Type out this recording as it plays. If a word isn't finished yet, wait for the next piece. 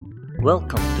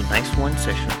Welcome to Nice One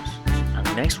Sessions. Ang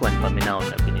Nice One paminaw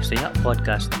na Binisaya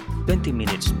Podcast 20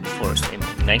 minutes before sa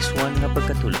imong Nice One nga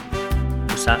pagkatulog.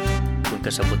 Usa, kung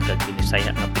kasabot kag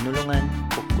Binisaya nga pinulungan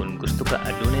o kung gusto ka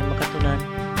adunay makatunan,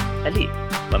 ali,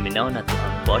 paminaw na to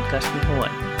ang podcast ni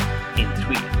Juan in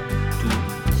 3,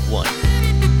 2,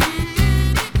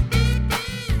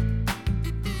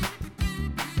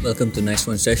 1. Welcome to Nice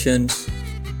One Sessions.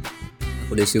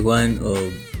 Ako din si Juan o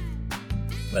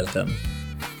welcome.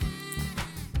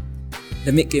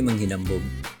 Dami kayo manghinambog.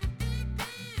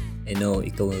 I know,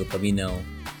 ikaw nga paminaw.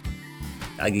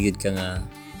 Kaagigid ka nga,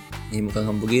 mo kang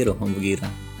hambugira.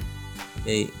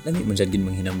 Eh, dami mo dyan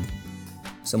manghinambog.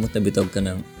 Samot na bitog ka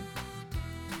ng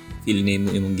feel na mo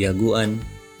imong gihaguan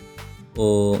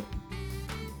o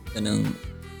kanang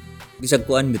bisag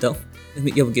kuan bitaw.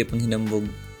 Dami kayo panghinambog.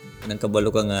 Kanang kabalo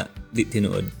ka nga di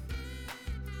tinuod.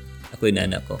 Ako'y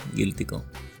nana ko, guilty ko.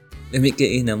 Dami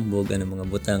kayo hinambog ang mga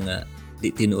butang nga di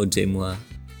tinuod sa imuha.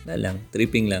 Lang,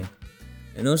 tripping lang.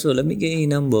 And also, lamig kayo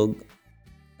hinambog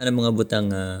ang mga butang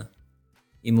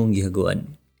imong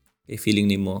gihaguan. Kay feeling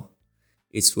nimo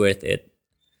it's worth it.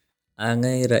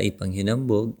 Angay ra ipang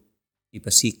hinambog,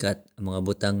 ipasikat ang mga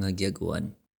butang nga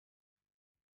gihaguan.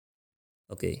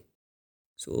 Okay.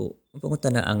 So, mapunta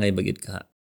na angay bagid ka.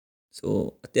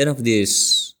 So, at the end of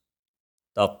this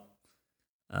talk,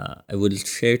 I will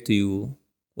share to you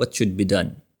what should be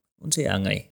done. Unsay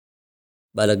angay?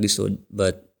 Balag lisod,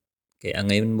 but kay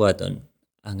angay man buhaton,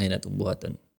 angay na itong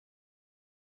buhaton.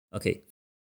 Okay.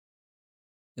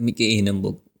 Kami kay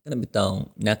hinambog. Kanang bitawng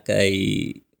nakay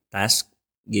task,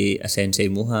 gi-assign sa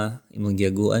imuha, imong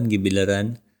gihaguan,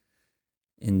 gibilaran,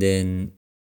 and then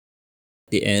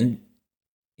at the end,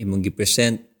 imong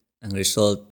gi-present ang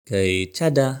result kay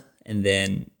Chada, and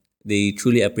then they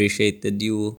truly appreciated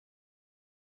you.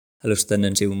 Halos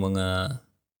tanan sa imong mga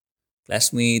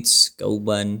classmates,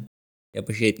 kauban,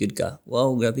 appreciate good ka.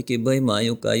 Wow, grabe kay bay,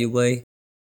 maayo kayo bay.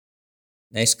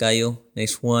 Nice kayo,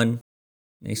 nice one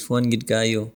good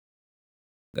kayo.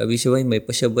 Grabe siya bay, may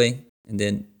pa siya bay. And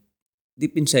then,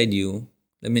 deep inside you,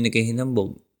 lamin na kay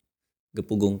hinambog,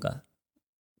 gapugong ka.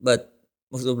 But,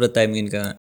 most of the time yun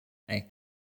ka, ay,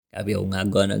 grabe ako nga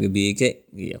gawa na gabi kay,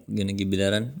 ako yun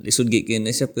nagibilaran. Lisod kayo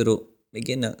na siya, pero, may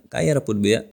na, kaya rapod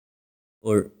ba?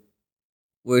 Or,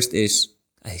 worst is,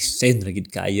 ay, send ragid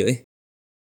kayo eh.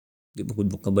 Di mo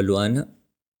gud mo kabaluan na.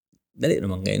 Dali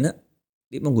naman kayo na.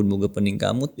 Di mo gud mo gapaning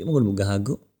kamot. Di mo gud mo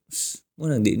gahago.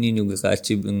 Muna di ninyo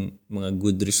ga-achieve ang mga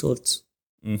good results.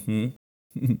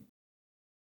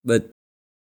 But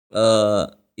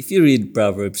if you read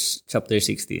Proverbs chapter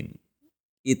 16,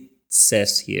 it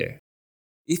says here,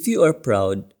 if you are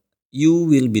proud, you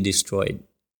will be destroyed.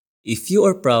 If you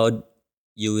are proud,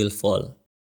 you will fall.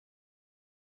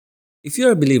 If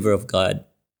you are a believer of God,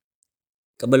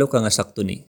 kabalo ka nga sakto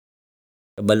ni.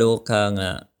 Kabalo ka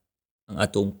nga ang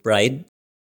atong pride,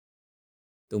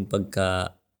 itong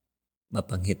pagka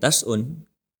mapanghitason,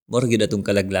 more gid atong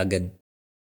kalaglagan.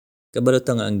 Kabalo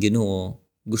ta nga ang Ginoo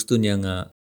gusto niya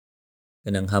nga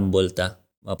kanang humble ta,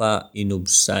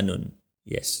 mapa-inubsanon.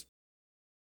 Yes.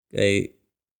 Kay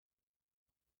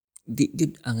di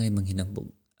gid angay manghinambog.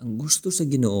 Ang gusto sa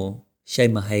Ginoo siya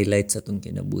ma-highlight sa atong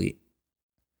kinabuhi.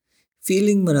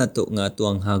 Feeling man nato nga ato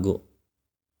ang hago,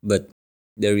 but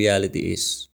the reality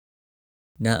is,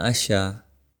 naa siya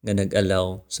nga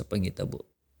nag-allow sa pangitabo.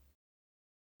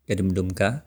 Kadumdum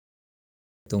ka,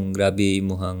 itong grabe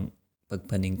imuhang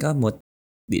pagpaningkamot,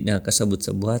 di na kasabot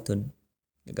sa buhaton.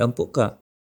 Nagampo ka,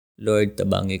 Lord,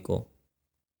 tabangi ko,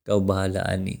 ikaw bahala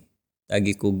ani.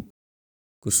 Tagi ko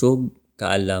kusog,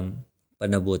 kaalam,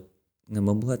 panabot, nga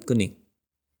mabuhat ko ni.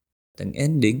 At ang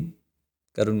ending,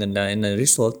 karon nga na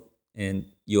result, and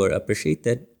you are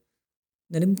appreciated,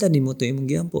 nalimtan nimo to imong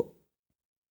giampo.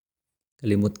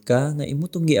 Kalimot ka nga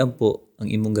imo tong giampo ang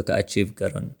imong gaka-achieve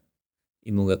karon.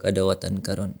 Imong gakadawatan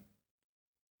karon.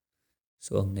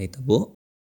 So ang naitabo,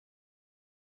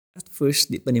 at first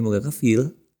di pa nimo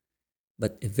gaka-feel,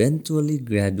 but eventually,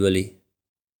 gradually,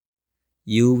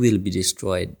 you will be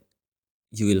destroyed.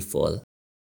 You will fall.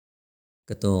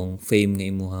 Katong fame nga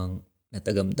imuhang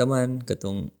natagamtaman,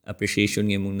 katong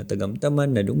appreciation nga imong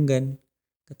natagamtaman, nadunggan,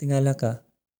 katingala ka,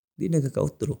 di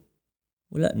nagaka-outro.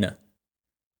 Wala na.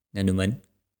 Nanuman?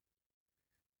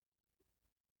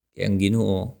 Kaya ang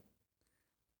Ginoo,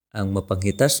 ang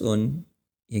mapanghitason,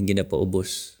 iyang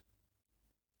ginapaubos.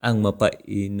 Ang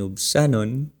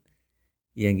mapainubsanon,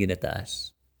 iyang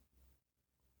ginataas.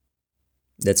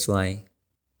 That's why,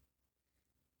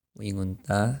 moingon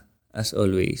ta, as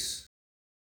always,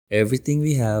 everything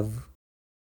we have,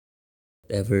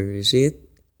 whatever is it,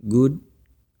 good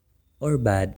or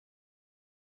bad,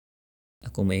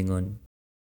 ako maingon,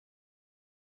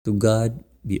 To God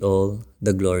be all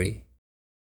the glory.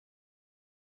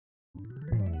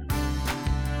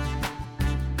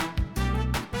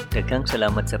 Daghang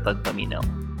salamat sa pagpaminaw.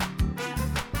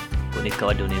 Kung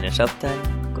ikaw adunay nasabtan,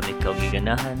 kung ikaw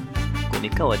giganahan, kung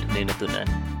ikaw adunay natunan,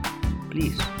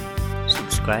 please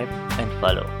subscribe and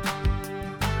follow.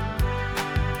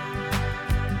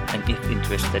 And if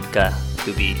interested ka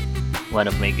to be one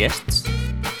of my guests,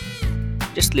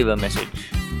 just leave a message.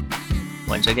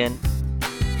 Once again,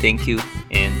 thank you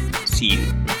and see you.